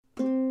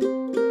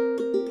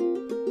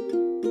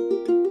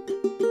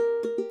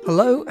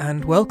Hello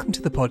and welcome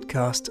to the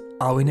podcast,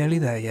 Are We Nearly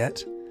There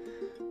Yet?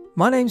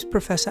 My name's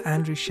Professor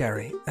Andrew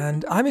Sherry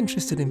and I'm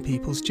interested in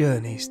people's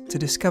journeys to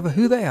discover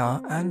who they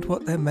are and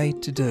what they're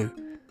made to do.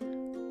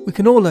 We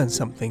can all learn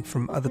something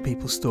from other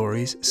people's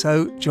stories,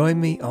 so join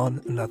me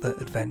on another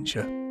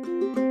adventure.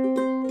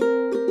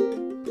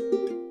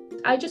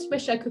 I just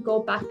wish I could go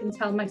back and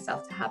tell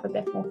myself to have a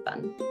bit more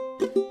fun.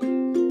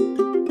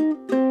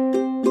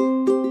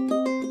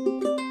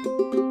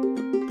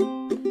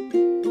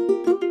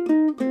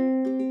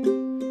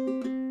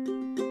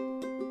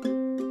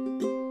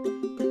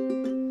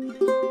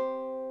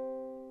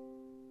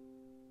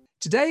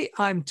 Today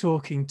I'm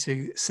talking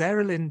to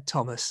Sarah Lynn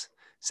Thomas.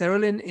 Sarah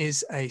Lynn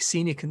is a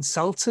senior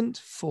consultant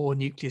for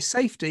nuclear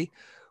safety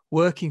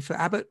working for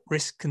Abbott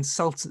Risk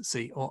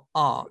Consultancy, or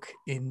ARC,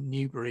 in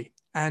Newbury.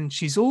 And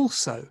she's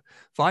also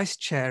vice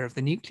chair of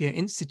the Nuclear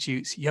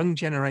Institute's Young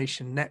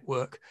Generation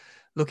Network,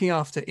 looking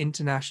after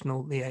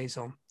international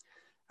liaison.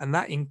 And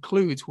that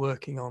includes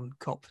working on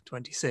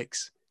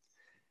COP26.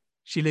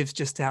 She lives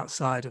just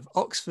outside of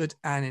Oxford,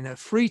 and in her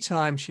free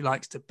time, she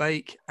likes to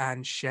bake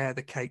and share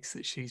the cakes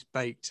that she's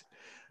baked.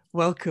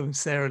 Welcome,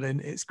 Sarah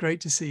Lynn. It's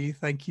great to see you.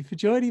 Thank you for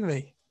joining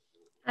me.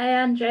 Hi,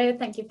 Andrew.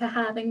 Thank you for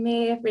having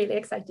me. Really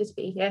excited to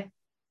be here.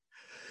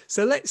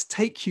 So let's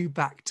take you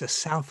back to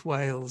South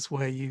Wales,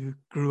 where you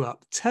grew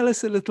up. Tell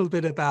us a little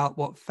bit about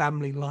what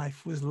family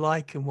life was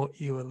like and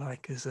what you were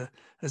like as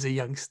a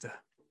youngster.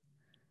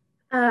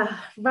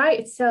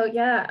 Right. So,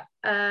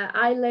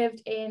 I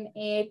lived in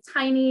a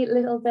tiny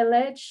little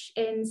village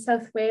in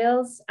South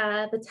Wales,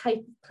 the type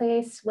of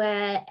place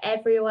where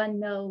everyone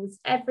knows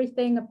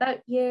everything about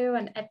you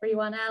and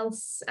everyone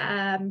else.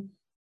 I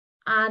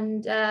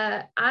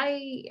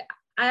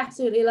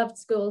absolutely loved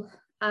school.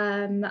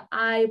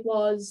 I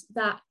was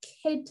that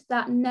kid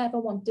that never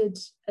wanted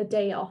a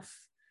day off.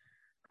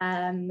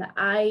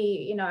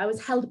 I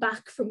was held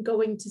back from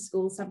going to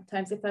school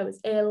sometimes if I was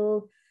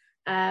ill.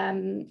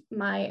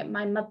 My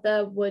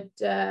mother would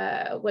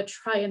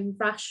try and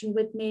ration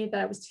with me that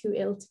I was too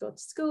ill to go to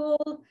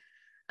school.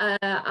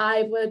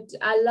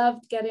 I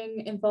loved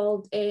getting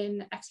involved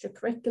in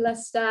extracurricular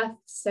stuff.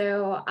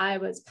 So I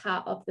was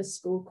part of the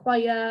school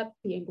choir.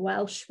 Being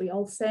Welsh, we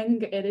all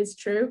sing, it is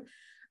true.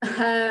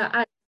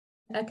 I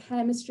had a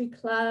chemistry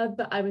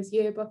club. I was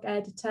yearbook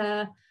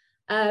editor.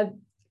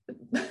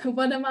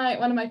 One of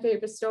my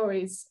favorite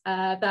stories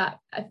that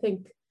I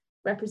think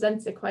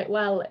represents it quite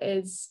well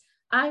is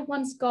I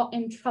once got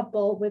in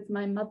trouble with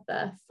my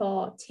mother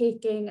for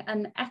taking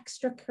an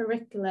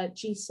extracurricular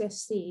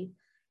GCSE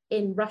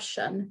in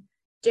Russian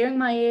during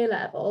my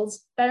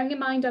A-levels, bearing in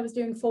mind I was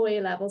doing 4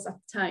 A-levels at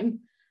the time,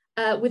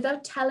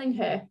 without telling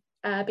her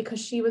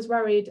because she was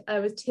worried I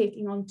was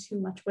taking on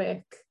too much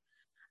work.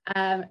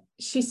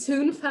 She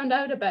soon found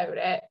out about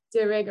it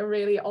during a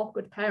really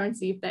awkward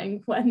parents'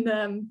 evening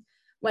when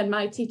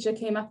my teacher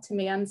came up to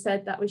me and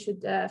said that we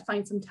should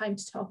find some time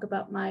to talk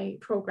about my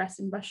progress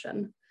in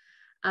Russian.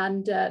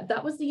 And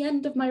that was the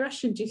end of my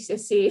Russian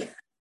GCSE.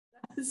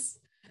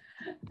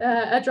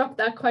 I dropped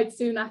that quite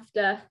soon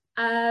after.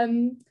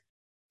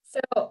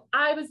 So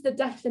I was the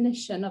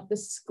definition of the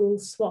school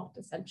SWAT,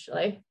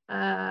 essentially.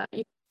 You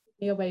keep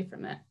me away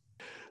from it.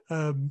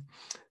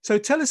 So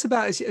tell us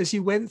about, as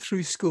you went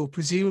through school,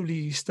 presumably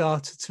you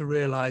started to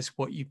realise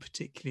what you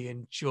particularly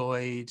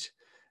enjoyed,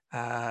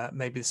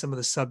 maybe some of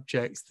the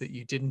subjects that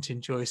you didn't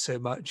enjoy so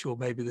much, or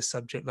maybe the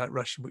subject like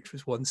Russian, which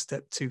was one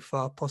step too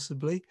far,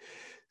 possibly.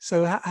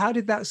 So how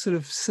did that sort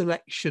of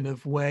selection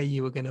of where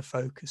you were going to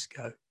focus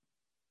go?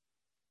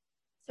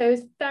 So it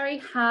was very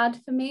hard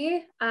for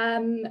me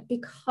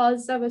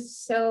because I was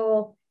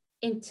so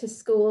into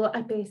school.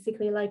 I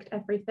basically liked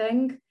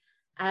everything.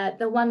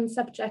 The one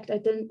subject I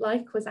didn't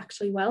like was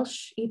actually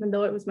Welsh, even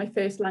though it was my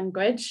first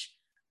language.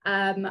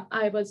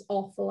 I was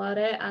awful at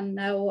it, and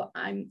now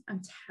I'm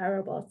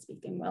terrible at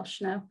speaking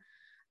Welsh now.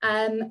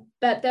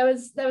 But there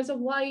was a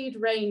wide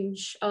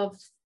range of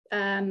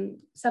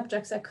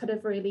subjects I could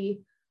have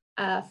really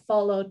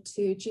followed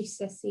to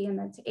GCSE and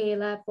then to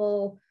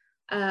A-level.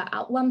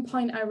 At one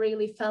point, I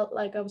really felt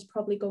like I was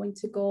probably going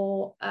to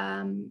go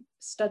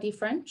study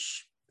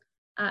French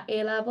at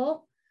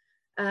A-level.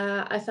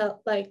 I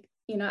felt like,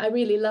 I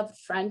really loved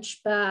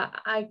French, but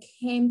I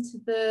came to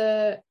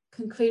the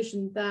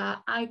conclusion that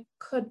I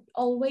could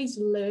always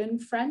learn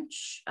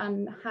French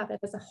and have it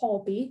as a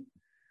hobby.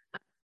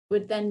 It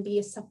would then be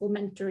a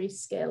supplementary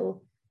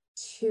skill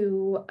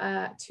to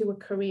a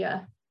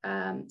career,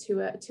 to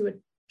a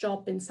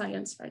job in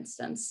science, for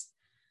instance.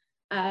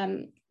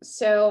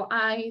 So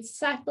I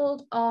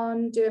settled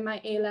on doing my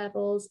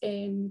A-levels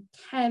in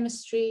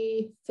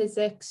chemistry,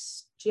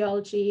 physics,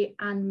 geology,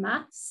 and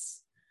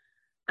maths.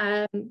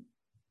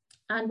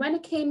 And when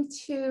it came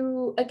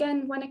to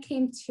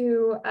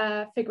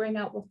figuring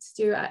out what to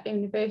do at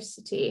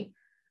university,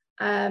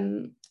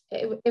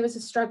 it was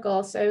a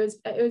struggle. So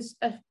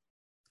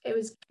it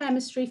was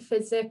chemistry,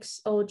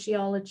 physics, or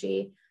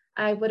geology.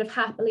 I would have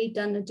happily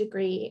done a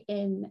degree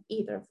in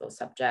either of those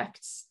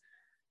subjects.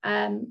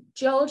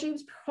 Geology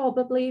was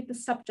probably the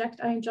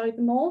subject I enjoyed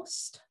the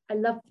most. I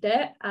loved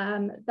it.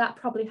 That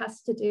probably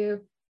has to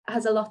do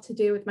has a lot to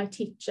do with my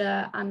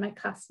teacher and my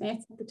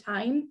classmates at the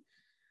time.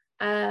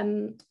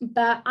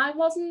 But I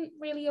wasn't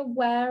really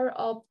aware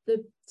of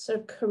the sort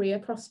of career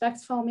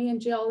prospects for me in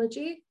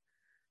geology.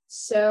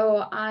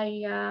 So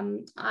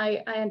I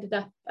ended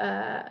up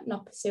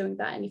not pursuing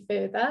that any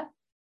further.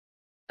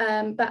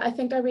 But I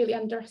think I really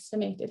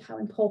underestimated how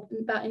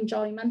important that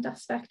enjoyment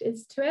aspect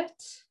is to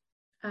it.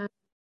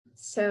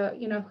 So,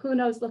 you know, who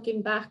knows,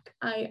 looking back,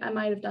 I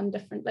might have done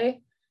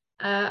differently.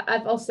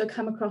 I've also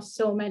come across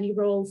so many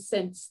roles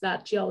since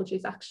that geology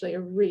is actually a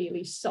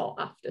really sought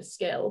after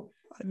skill.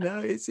 I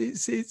know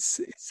it's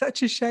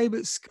such a shame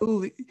at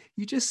school that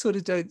you just sort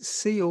of don't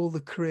see all the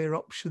career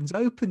options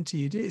open to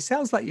you. It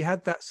sounds like you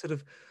had that sort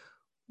of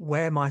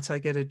where might I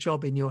get a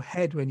job in your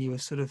head when you were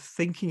sort of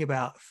thinking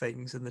about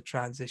things and the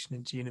transition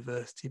into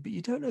university, but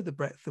you don't know the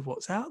breadth of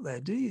what's out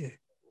there, do you?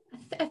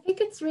 I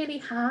think it's really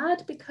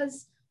hard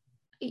because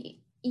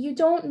you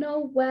don't know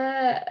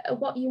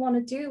what you want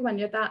to do when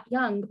you're that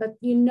young, but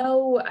you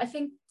know, I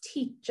think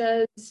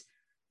teachers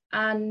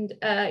and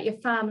your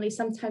family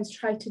sometimes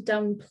try to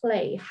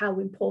downplay how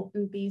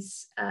important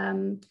these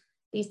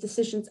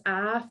decisions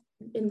are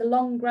in the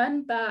long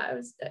run.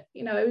 But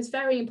it was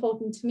very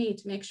important to me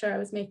to make sure I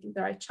was making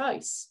the right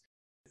choice.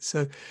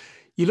 So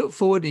you look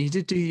forward and you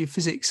did do your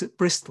physics at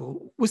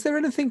Bristol. Was there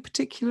anything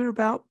particular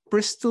about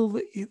Bristol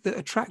that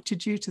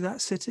attracted you to that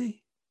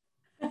city?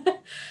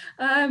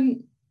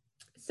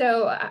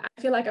 So I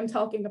feel like I'm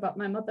talking about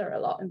my mother a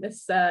lot in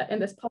this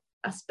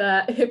podcast,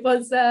 but it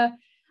was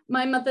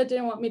my mother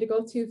didn't want me to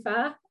go too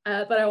far,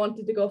 but I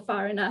wanted to go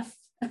far enough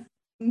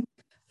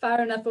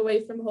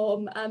away from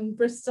home. And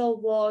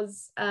Bristol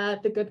was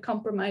the good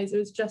compromise. It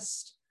was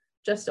just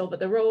over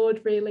the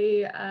road,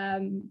 really,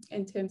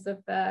 in terms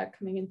of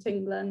coming into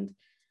England.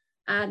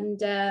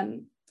 And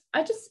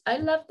I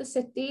love the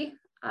city.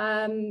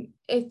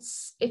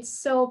 It's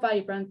so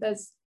vibrant.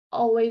 There's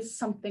always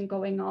something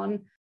going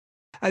on.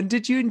 And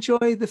did you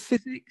enjoy the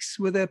physics?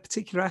 Were there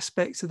particular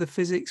aspects of the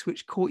physics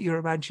which caught your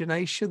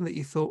imagination that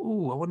you thought,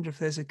 oh, I wonder if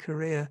there's a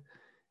career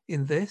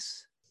in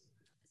this?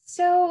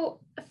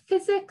 So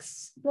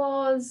physics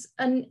was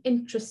an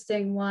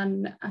interesting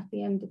one at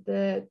the end of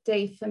the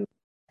day for me.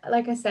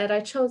 Like I said,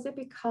 I chose it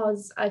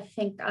because I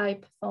think I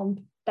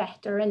performed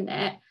better in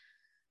it,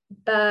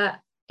 but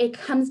it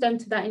comes down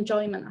to that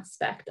enjoyment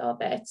aspect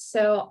of it.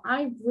 So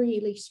I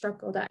really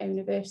struggled at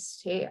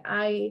university.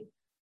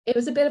 It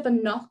was a bit of a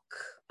knock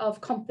of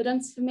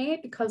confidence for me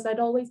because I'd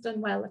always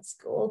done well at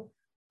school.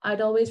 I'd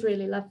always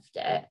really loved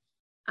it.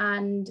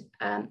 And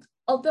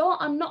although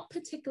I'm not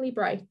particularly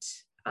bright,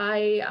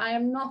 I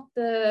am not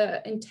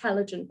the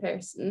intelligent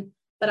person,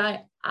 but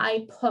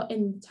I put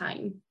in the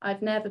time.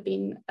 I've never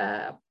been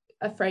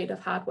afraid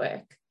of hard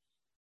work.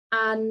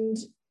 And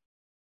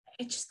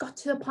it just got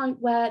to a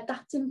point where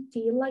that didn't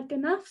feel like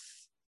enough.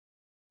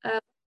 To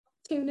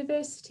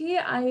university,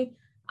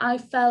 I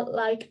felt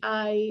like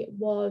I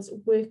was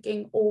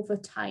working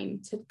overtime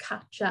to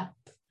catch up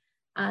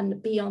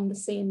and be on the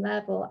same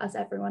level as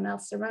everyone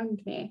else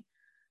around me.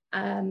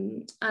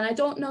 And I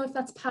don't know if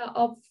that's part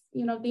of,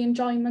 the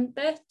enjoyment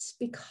bit,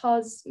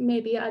 because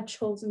maybe I'd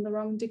chosen the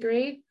wrong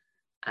degree.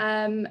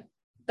 But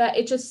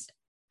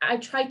I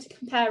tried to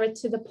compare it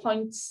to the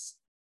points,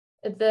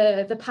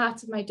 the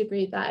part of my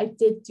degree that I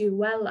did do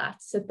well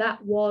at. So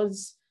that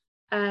was,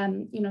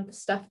 the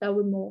stuff that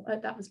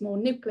was more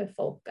nuclear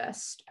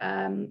focused.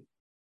 I'm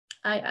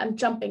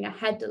jumping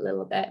ahead a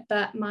little bit,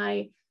 but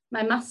my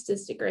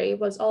master's degree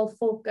was all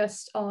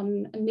focused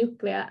on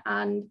nuclear,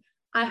 and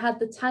I had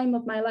the time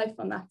of my life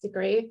on that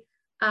degree,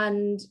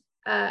 and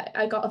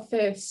I got a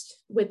first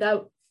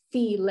without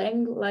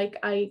feeling like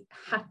I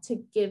had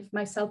to give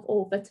myself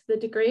over to the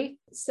degree.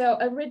 So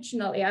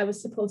originally I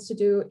was supposed to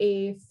do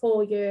a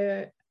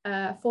four-year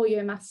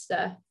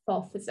master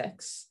for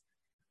physics.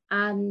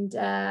 And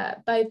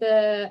by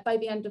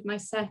the end of my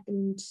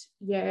second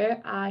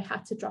year, I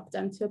had to drop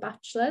down to a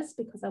bachelor's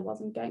because I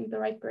wasn't getting the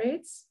right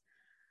grades.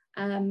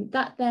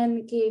 That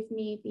then gave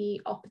me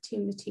the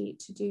opportunity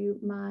to do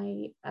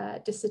my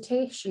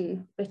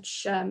dissertation,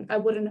 which I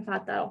wouldn't have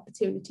had that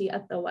opportunity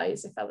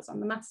otherwise if I was on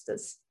the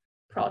master's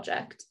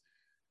project.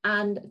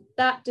 And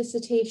that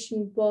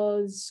dissertation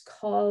was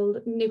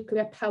called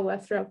Nuclear Power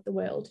Throughout the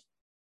World.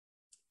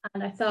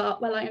 And I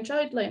thought, well, I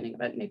enjoyed learning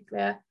about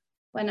nuclear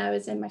when I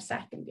was in my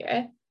second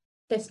year.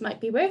 This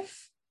might be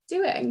worth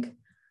doing.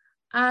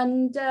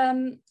 And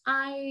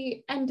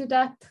I ended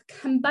up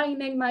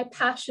combining my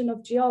passion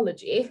of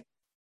geology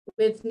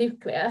with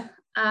nuclear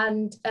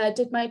and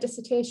did my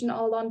dissertation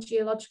all on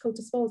geological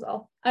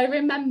disposal. I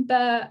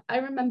remember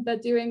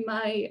doing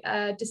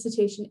my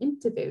dissertation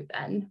interview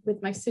then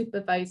with my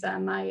supervisor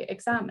and my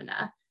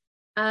examiner,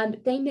 and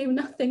they knew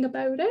nothing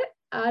about it.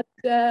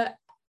 And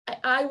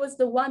I was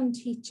the one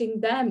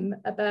teaching them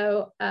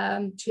about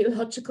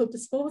geological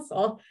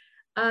disposal,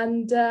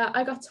 and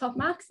I got top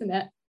marks in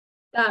it.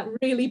 That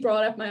really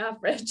brought up my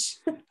average.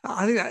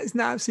 I think that is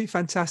absolutely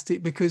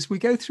fantastic, because we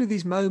go through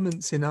these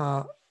moments in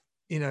our,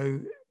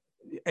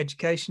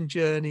 education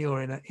journey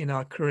or in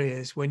our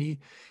careers when you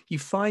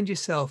find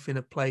yourself in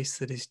a place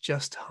that is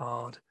just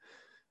hard,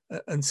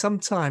 And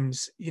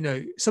sometimes,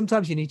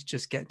 sometimes you need to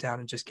just get down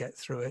and just get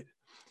through it.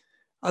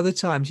 Other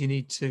times you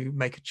need to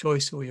make a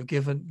choice, or you're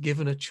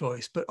given a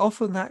choice, but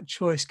often that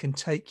choice can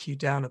take you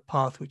down a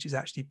path which is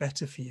actually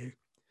better for you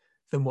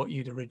than what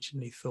you'd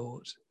originally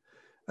thought.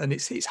 And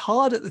it's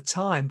hard at the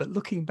time, but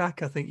looking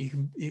back, I think you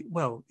can,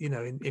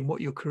 in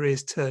what your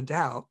career's turned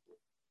out,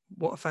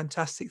 what a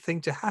fantastic thing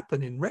to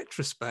happen in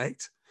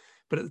retrospect.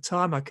 But at the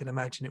time, I can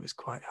imagine it was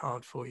quite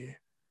hard for you.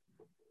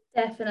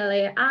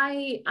 Definitely.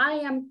 I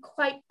am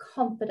quite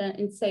confident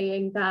in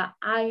saying that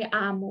I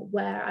am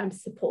where I'm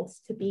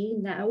supposed to be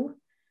now.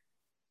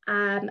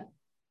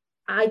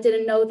 I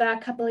didn't know that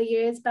a couple of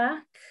years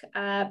back,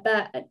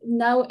 but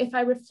now if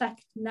I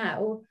reflect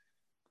now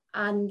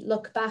and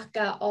look back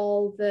at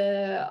all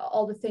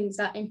the things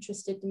that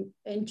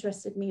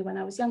interested me when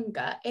I was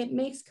younger, it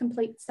makes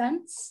complete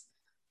sense.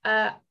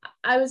 I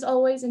was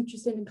always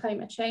interested in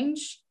climate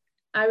change.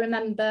 I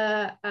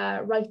remember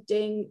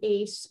writing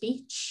a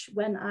speech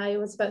when I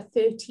was about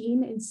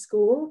 13 in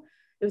school.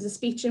 It was a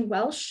speech in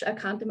Welsh. I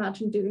can't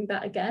imagine doing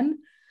that again.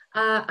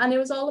 And it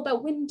was all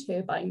about wind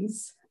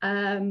turbines.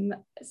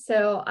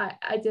 So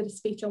I did a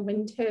speech on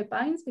wind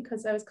turbines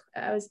because I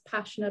was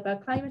passionate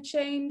about climate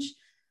change.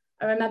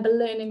 I remember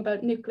learning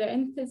about nuclear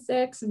in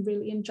physics and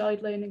really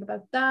enjoyed learning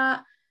about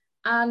that.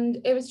 And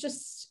it was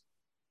just,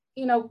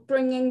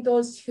 bringing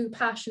those two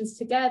passions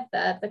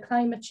together, the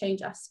climate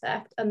change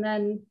aspect, and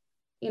then,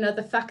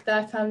 the fact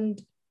that I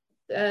found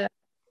the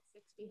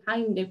physics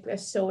behind nuclear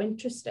so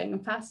interesting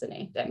and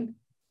fascinating.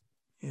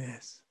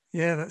 Yes.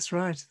 Yeah, that's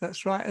right.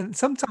 That's right. And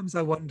sometimes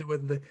I wonder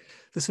whether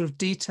the sort of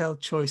detailed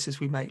choices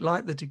we make,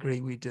 like the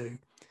degree we do,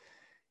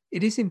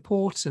 it is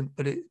important,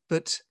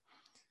 but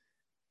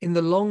in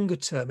the longer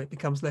term, it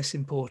becomes less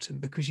important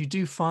because you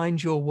do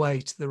find your way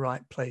to the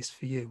right place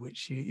for you,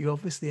 which you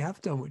obviously have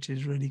done, which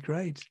is really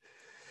great.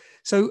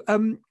 So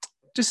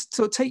just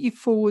to take you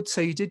forward,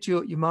 so you did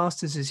your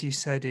master's, as you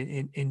said,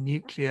 in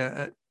nuclear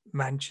at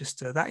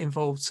Manchester. That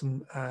involved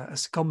a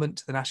secondment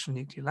to the National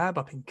Nuclear Lab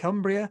up in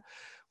Cumbria,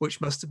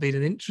 which must have been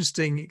an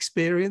interesting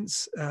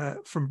experience,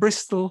 from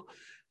Bristol,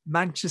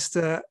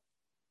 Manchester,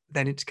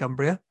 then into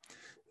Cumbria.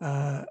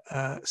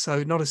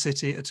 So not a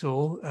city at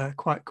all,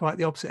 quite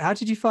the opposite. How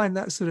did you find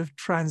that sort of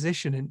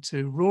transition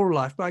into rural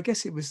life? But I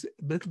guess it was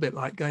a little bit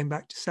like going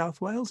back to South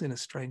Wales in a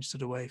strange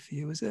sort of way for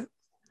you, was it?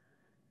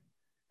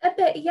 A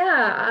bit,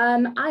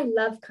 yeah. I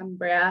love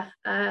Cumbria.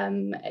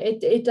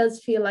 It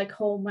does feel like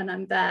home when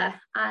I'm there.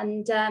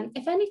 And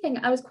if anything,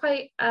 I was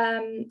quite,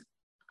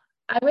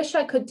 I wish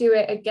I could do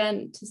it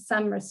again to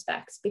some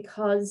respects,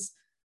 because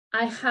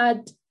I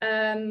had,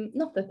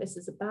 not that this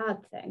is a bad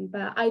thing,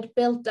 but I'd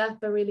built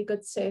up a really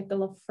good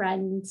circle of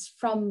friends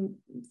from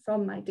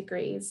my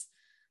degrees.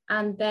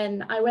 And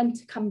then I went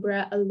to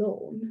Cumbria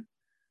alone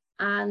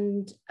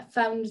and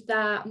found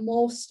that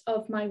most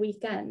of my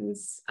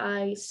weekends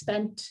I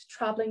spent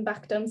traveling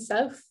back down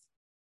south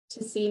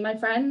to see my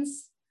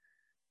friends.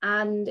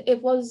 And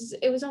it was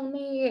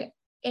only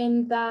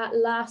in that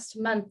last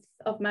month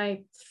of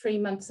my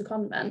 3-month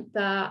secondment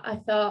that I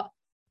thought,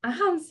 I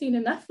haven't seen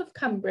enough of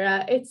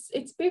Cumbria.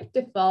 It's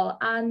beautiful.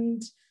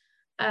 And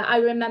I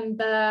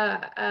remember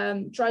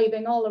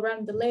driving all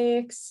around the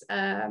lakes.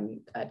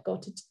 I'd go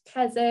to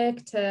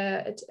Keswick,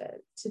 to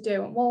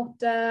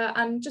Derwentwater,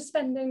 and just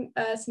spending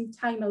some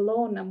time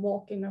alone and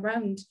walking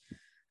around.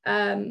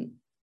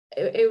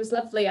 It was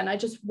lovely, and I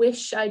just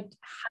wish I'd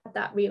had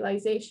that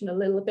realization a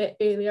little bit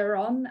earlier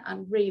on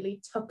and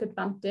really took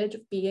advantage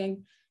of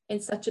being in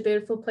such a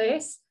beautiful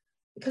place.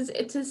 Because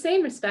it's the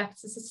same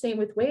respects, it's the same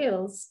with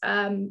Wales.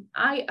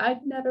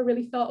 I'd never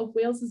really thought of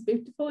Wales as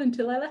beautiful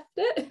until I left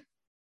it.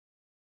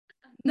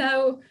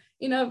 Now,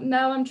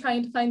 now I'm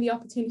trying to find the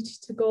opportunity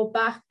to go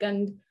back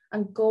and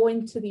go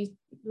into these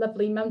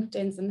lovely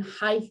mountains and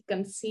hike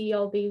and see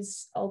all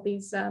these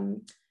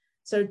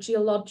sort of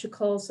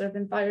geological sort of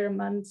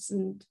environments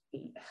and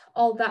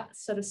all that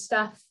sort of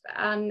stuff.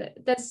 And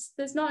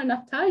there's not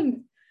enough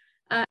time.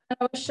 I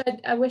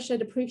wish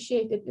I'd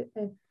appreciated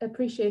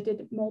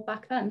it more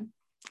back then.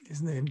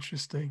 Isn't it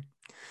interesting?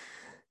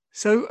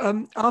 So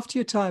after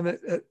your time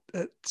at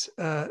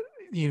the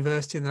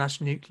university and the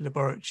National Nuclear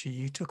Laboratory,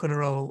 you took on a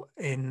role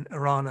in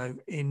Orano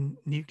in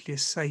nuclear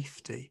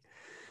safety.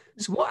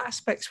 So what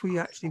aspects were you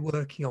actually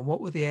working on?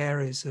 What were the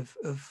areas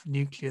of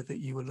nuclear that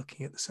you were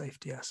looking at the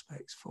safety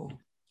aspects for?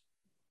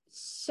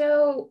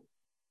 So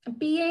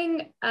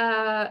being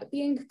a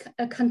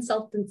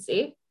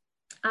consultancy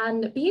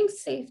and being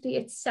safety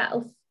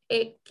itself,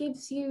 it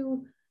gives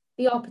you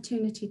the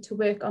opportunity to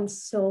work on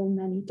so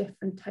many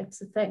different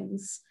types of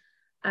things.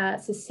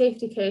 So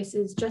safety case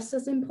is just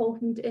as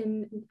important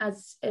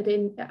as it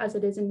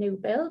is in new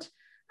build,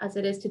 as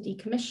it is to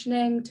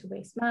decommissioning, to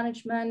waste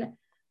management.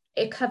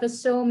 It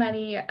covers so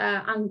many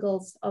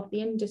angles of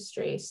the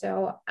industry.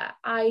 So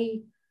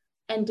I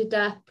ended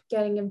up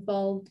getting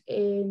involved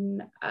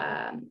in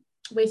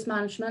waste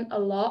management a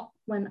lot.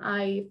 When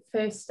I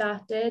first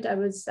started, I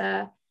was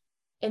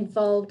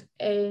involved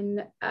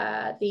in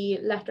the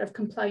letter of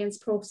compliance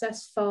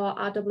process for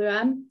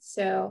RWM.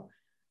 So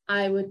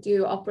I would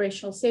do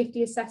operational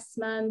safety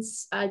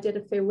assessments. I did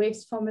a few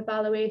waste form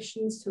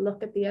evaluations to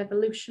look at the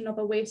evolution of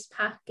a waste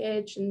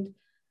package and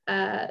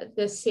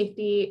the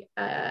safety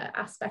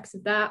aspects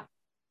of that.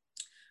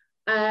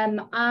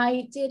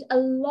 I did a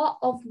lot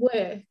of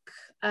work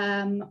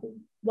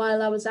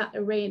while I was at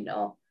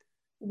Areno,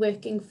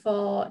 working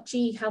for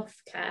GE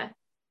Healthcare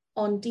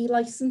on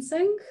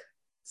delicensing.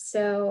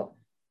 So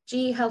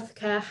GE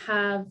Healthcare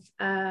have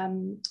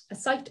a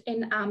site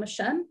in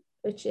Amersham,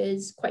 which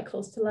is quite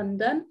close to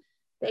London.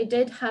 They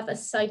did have a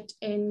site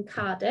in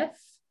Cardiff,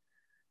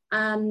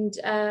 and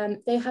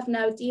they have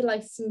now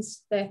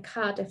delicensed their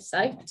Cardiff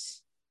site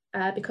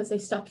because they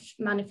stopped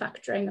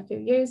manufacturing a few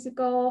years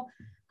ago,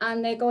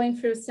 and they're going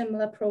through a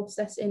similar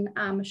process in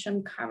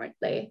Amersham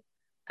currently,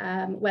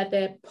 where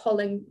they're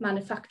pulling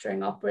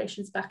manufacturing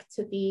operations back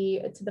to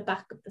the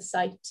back of the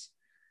site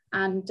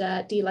and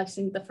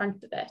delicensing the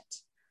front of it.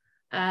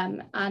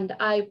 And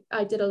I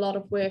did a lot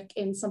of work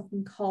in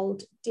something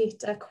called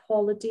data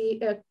quality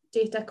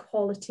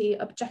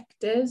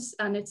objectives,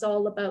 and it's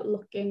all about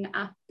looking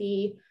at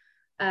the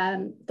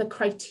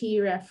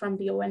criteria from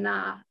the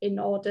ONR in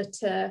order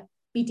to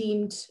be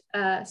deemed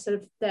sort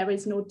of there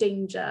is no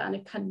danger and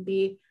it can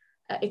be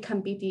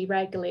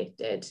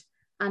deregulated,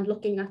 and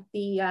looking at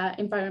the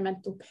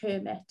environmental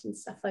permit and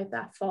stuff like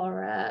that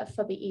for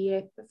the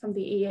EA from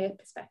the EA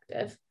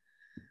perspective.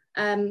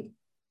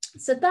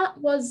 So that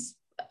was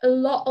a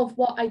lot of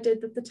what I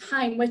did at the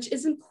time, which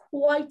isn't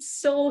quite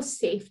so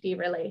safety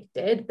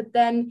related, but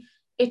then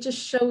it just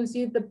shows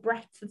you the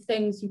breadth of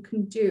things you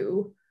can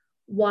do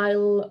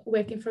while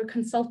working for a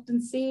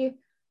consultancy.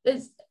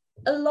 There's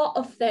a lot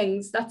of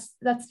things. That's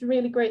the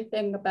really great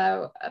thing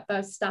about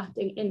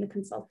starting in the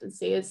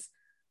consultancy is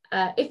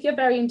if you're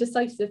very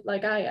indecisive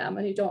like I am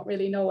and you don't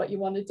really know what you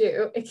want to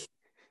do, it's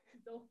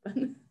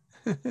open.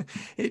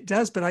 It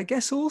does, but I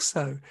guess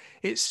also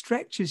it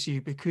stretches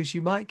you, because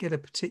you might get a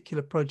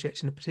particular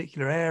project in a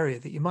particular area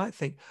that you might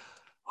think,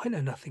 I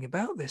know nothing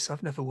about this.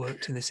 I've never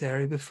worked in this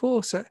area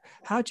before. So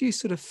how do you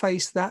sort of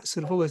face that,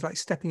 sort of always like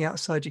stepping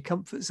outside your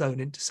comfort zone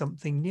into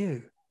something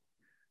new?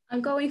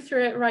 I'm going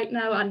through it right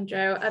now,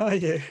 Andrew. Are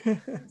you?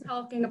 been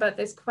talking about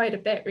this quite a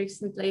bit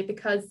recently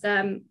because,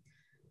 I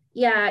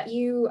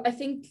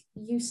think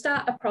you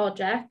start a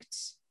project.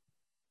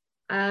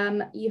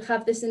 You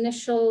have this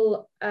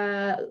initial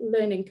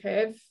learning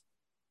curve,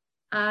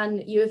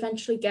 and you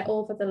eventually get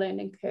over the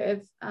learning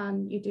curve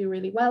and you do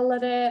really well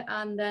at it,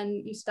 and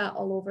then you start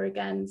all over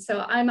again. So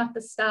I'm at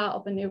the start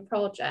of a new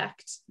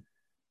project,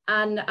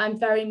 and I'm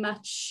very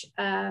much,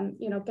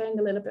 getting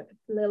a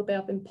little bit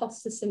of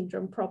imposter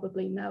syndrome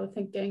probably now,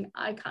 thinking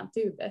I can't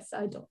do this.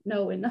 I don't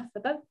know enough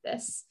about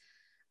this.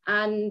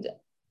 And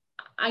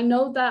I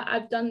know that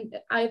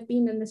I've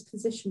been in this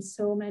position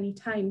so many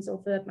times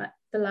over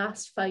the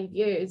last 5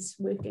 years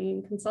working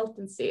in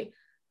consultancy.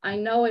 I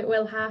know it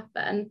will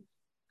happen.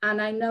 And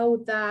I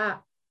know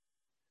that,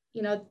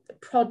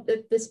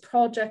 this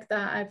project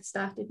that I've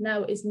started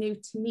now is new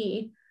to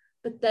me,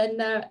 but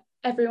then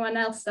everyone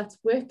else that's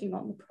working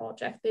on the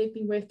project, they've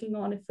been working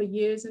on it for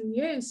years and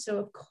years. So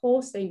of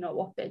course they know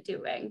what they're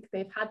doing.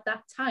 They've had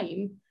that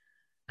time.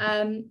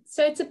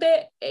 So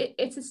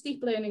it's a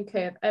steep learning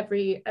curve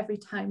every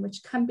time,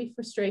 which can be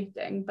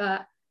frustrating,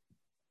 but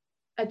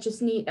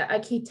I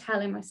keep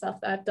telling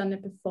myself that I've done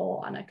it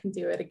before and I can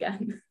do it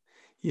again.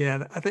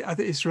 Yeah, I think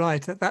it's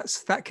right.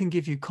 That can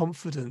give you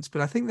confidence,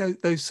 but I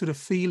think those sort of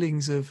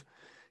feelings of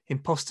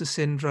imposter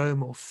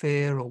syndrome or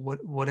fear or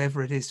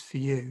whatever it is for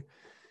you,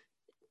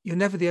 you're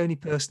never the only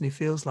person who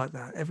feels like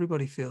that.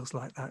 Everybody feels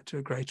like that to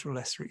a greater or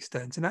lesser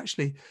extent. And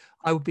actually,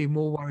 I would be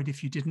more worried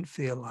if you didn't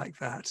feel like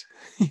that,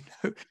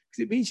 because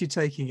it means you're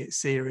taking it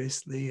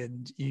seriously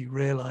and you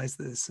realize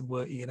that there's some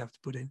work you're gonna have to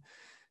put in.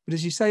 But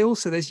as you say,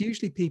 also, there's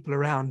usually people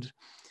around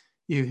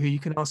you who you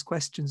can ask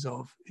questions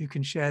of, who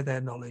can share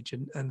their knowledge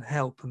and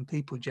help. And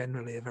people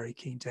generally are very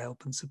keen to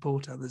help and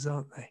support others,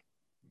 aren't they?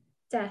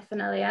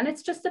 Definitely. And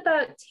it's just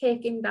about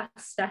taking that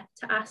step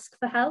to ask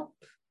for help.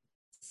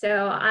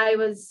 So I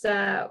was,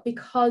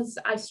 because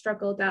I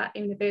struggled at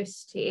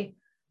university,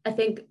 I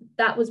think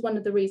that was one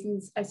of the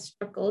reasons I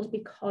struggled,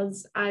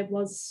 because I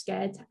was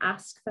scared to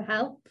ask for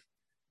help.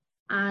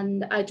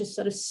 And I just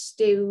sort of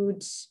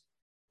stewed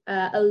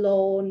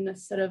alone,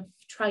 sort of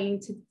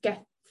trying to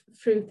get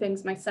through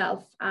things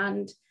myself.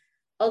 And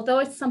although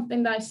it's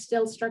something that I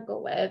still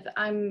struggle with,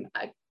 I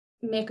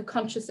make a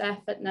conscious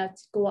effort now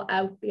to go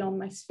out beyond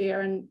my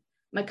sphere and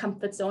my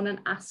comfort zone and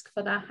ask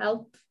for that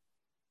help.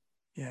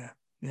 Yeah,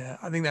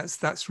 I think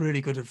that's really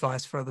good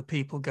advice for other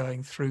people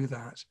going through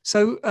that.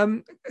 So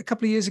a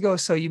couple of years ago or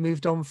so, you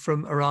moved on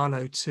from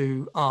Arano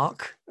to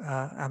ARC,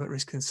 Abbott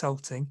Risk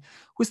Consulting.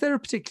 Was there a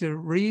particular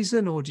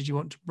reason, or did you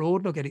want to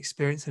broaden or get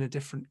experience in a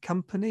different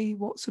company?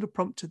 What sort of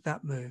prompted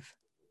that move?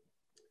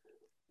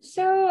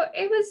 So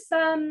it was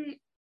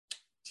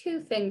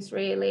two things,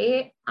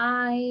 really.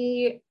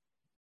 It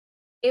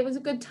was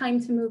a good time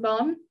to move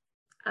on.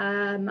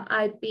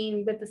 I'd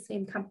been with the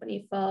same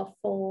company for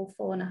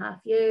 4.5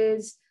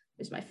 years.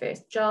 It was my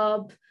first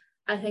job.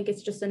 I think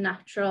it's just a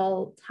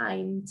natural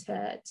time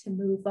to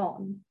move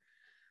on.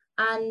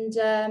 And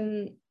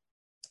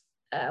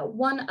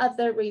one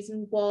other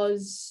reason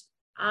was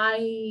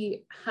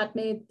I had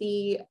made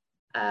the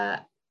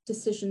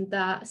decision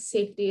that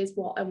safety is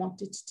what I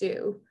wanted to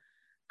do.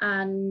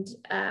 And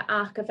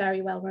ARC are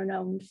very well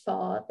renowned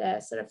for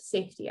their sort of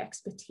safety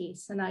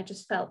expertise. And I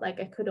just felt like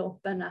I could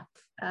open up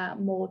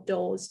more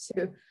doors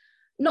to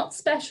not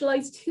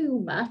specialize too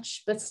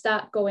much, but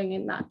start going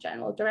in that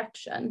general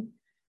direction.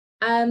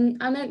 And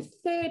then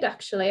third,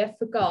 actually, I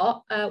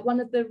forgot,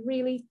 one of the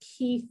really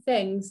key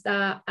things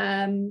that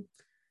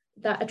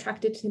that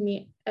attracted to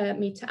me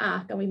to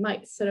ARC, and we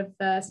might sort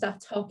of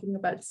start talking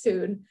about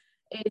soon,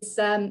 is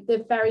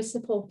they're very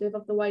supportive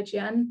of the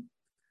YGN.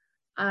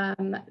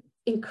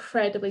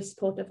 Incredibly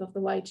supportive of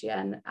the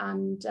YGN,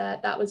 and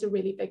that was a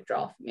really big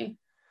draw for me.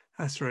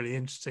 That's really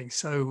interesting.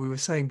 So we were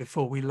saying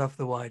before, we love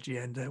the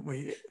YGN, don't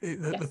we?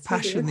 The Yes,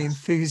 passion, we the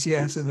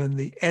enthusiasm, and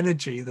the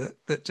energy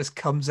that just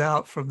comes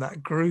out from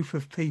that group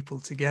of people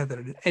together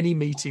in any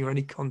meeting or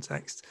any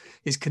context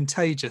is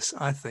contagious,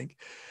 I think.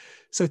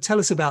 So tell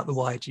us about the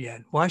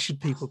YGN. Why should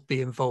people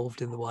be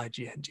involved in the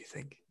YGN, do you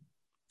think?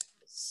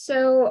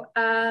 So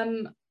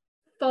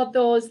for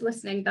those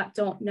listening that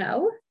don't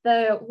know,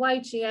 the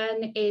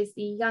YGN is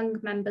the Young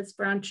Members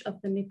branch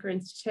of the Nuclear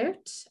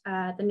Institute,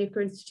 the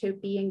Nuclear Institute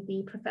being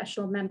the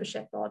professional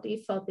membership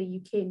body for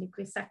the UK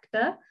nuclear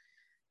sector.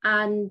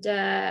 And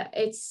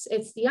it's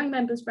the Young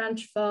Members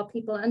branch for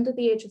people under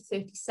the age of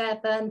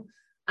 37.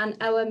 And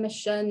our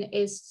mission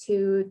is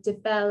to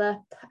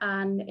develop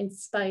and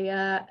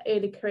inspire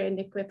early career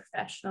nuclear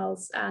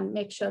professionals and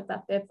make sure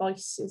that their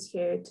voice is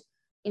heard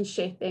in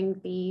shaping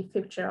the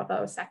future of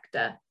our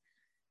sector.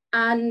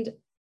 And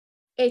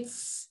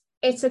it's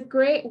a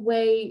great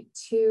way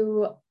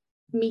to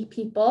meet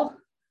people.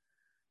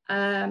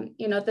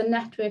 You know, the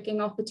networking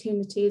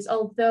opportunities,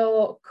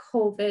 although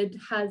COVID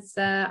has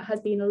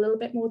been a little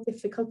bit more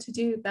difficult to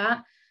do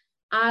that,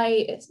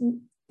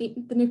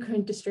 the nuclear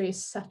industry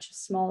is such a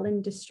small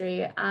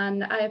industry,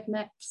 and I have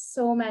met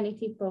so many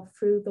people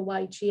through the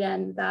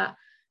YGN that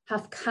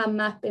have come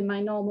up in my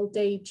normal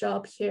day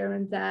job here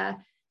and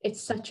there.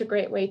 It's such a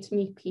great way to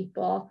meet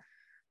people,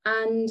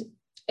 and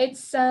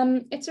it's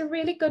a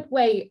really good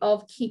way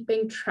of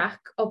keeping track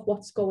of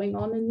what's going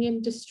on in the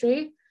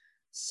industry.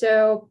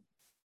 So,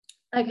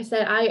 like I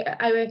said,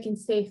 I work in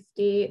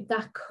safety.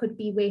 That could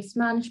be waste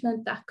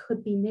management, that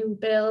could be new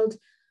build.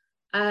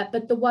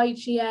 But the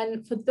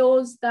YGN, for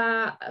those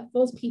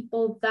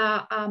people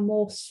that are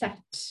more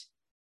set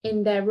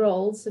in their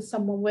roles, so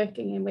someone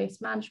working in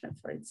waste management,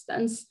 for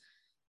instance,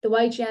 the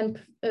YGN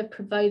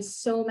provides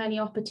so many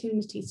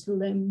opportunities to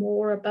learn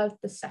more about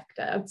the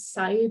sector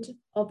outside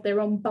of their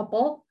own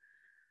bubble.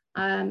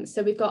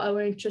 So we've got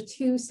our Intro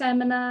to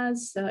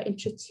seminars,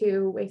 Intro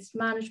to waste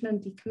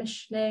management,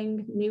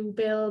 decommissioning, new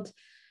build.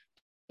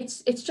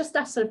 It's just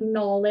that sort of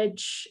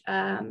knowledge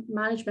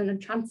management and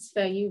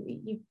transfer.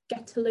 You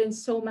get to learn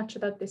so much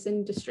about this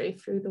industry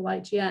through the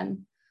YGN.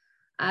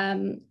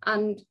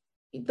 And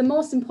the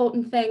most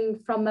important thing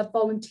from a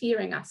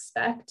volunteering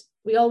aspect,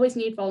 we always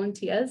need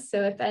volunteers.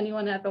 So if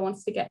anyone ever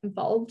wants to get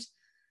involved,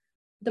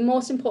 the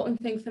most important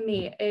thing for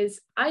me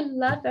is I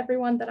love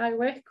everyone that I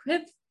work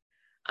with.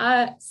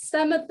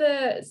 Some of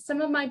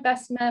my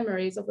best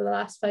memories over the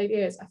last 5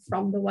 years are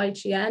from the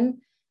YGN,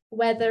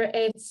 whether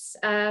it's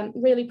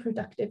really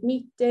productive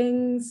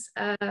meetings,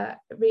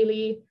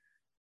 really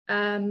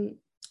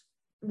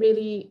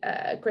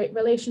great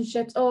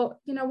relationships, or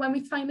when we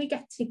finally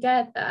get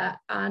together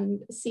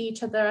and see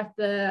each other at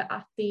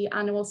the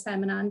annual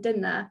seminar and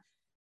dinner.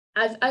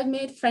 I've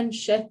made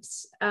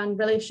friendships and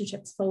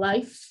relationships for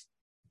life,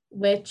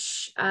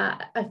 which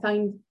I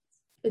find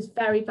is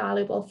very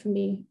valuable for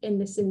me in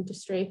this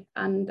industry,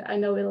 and I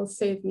know it'll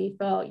serve me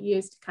for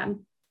years to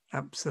come.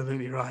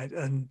 Absolutely right.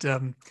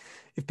 And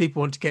if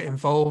people want to get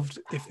involved,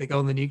 if they go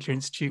on the Nuclear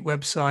Institute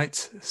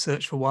website,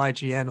 search for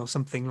YGN or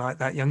something like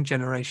that, Young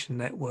Generation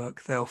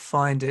Network, they'll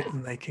find it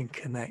and they can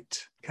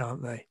connect,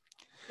 can't they?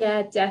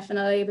 Yeah,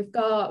 definitely. We've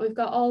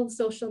got all the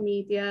social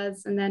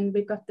medias, and then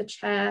we've got the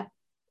chair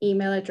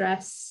email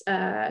address,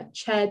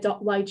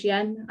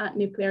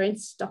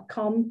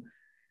 chair.ygn@nuclearinst.com.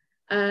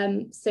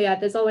 So yeah,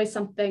 there's always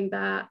something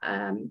that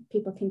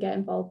people can get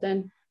involved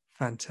in.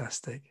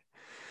 Fantastic.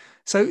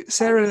 So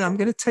Sarah, I'm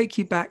going to take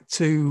you back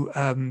to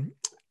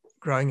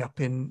growing up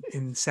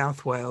in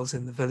South Wales,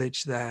 in the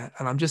village there.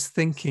 And I'm just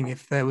thinking,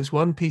 if there was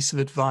one piece of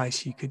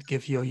advice you could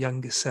give your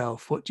younger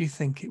self, what do you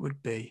think it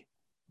would be?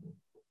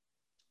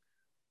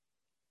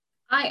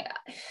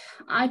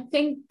 I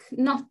think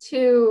not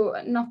to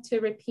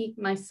repeat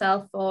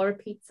myself or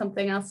repeat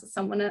something else that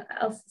someone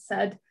else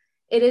said.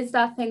 It is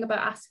that thing about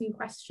asking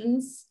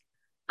questions.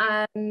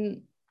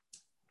 Don't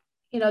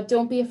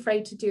be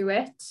afraid to do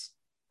it.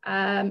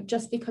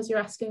 Just because you're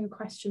asking a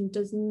question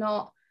does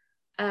not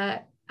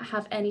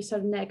have any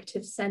sort of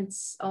negative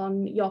sense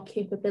on your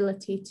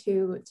capability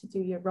to do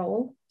your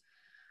role.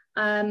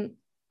 And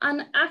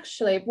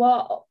actually,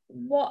 what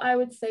I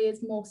would say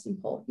is most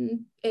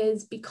important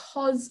is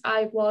because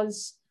I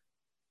was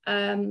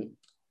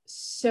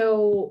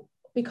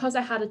because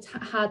I had a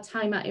hard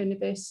time at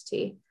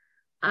university,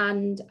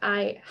 and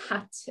I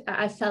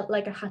felt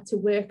like I had to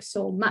work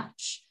so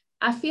much.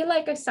 I feel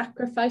like I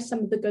sacrificed some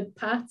of the good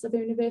parts of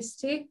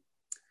university.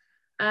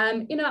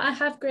 I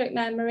have great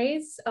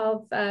memories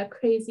of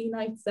crazy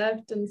nights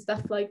out and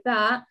stuff like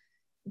that,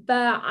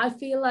 but I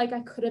feel like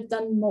I could have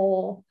done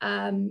more.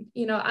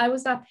 I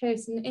was that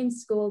person in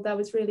school that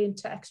was really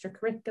into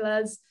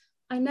extracurriculars.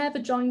 I never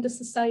joined a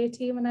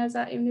society when I was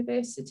at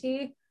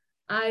university.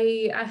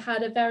 I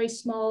had a very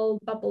small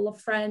bubble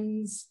of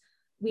friends.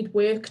 We'd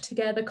work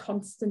together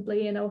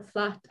constantly in our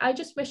flat. I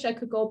just wish I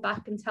could go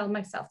back and tell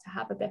myself to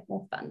have a bit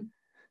more fun.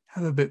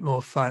 Have a bit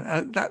more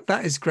fun.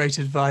 That is great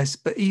advice,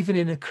 but even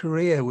in a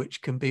career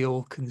which can be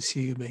all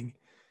consuming.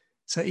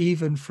 So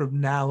even from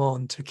now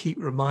on, to keep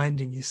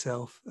reminding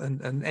yourself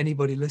and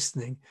anybody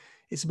listening,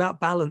 it's about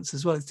balance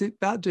as well. It's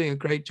about doing a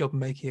great job and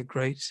making a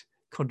great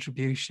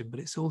contribution, but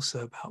it's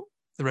also about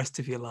the rest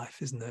of your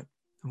life, isn't it?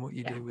 And what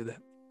you do with it.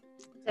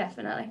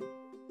 Definitely.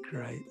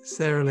 Great.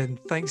 Sarah Lynn,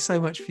 thanks so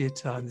much for your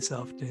time this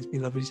afternoon. It's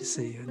been lovely to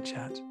see you and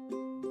chat.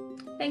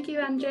 Thank you,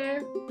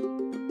 Andrew.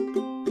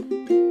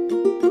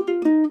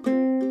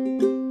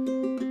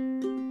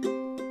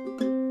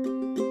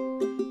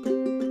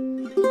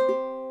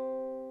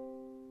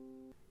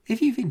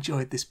 If you've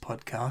enjoyed this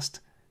podcast,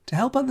 to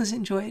help others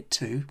enjoy it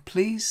too,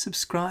 please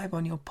subscribe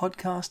on your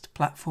podcast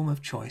platform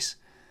of choice.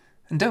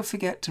 And don't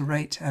forget to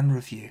rate and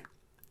review.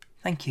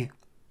 Thank you.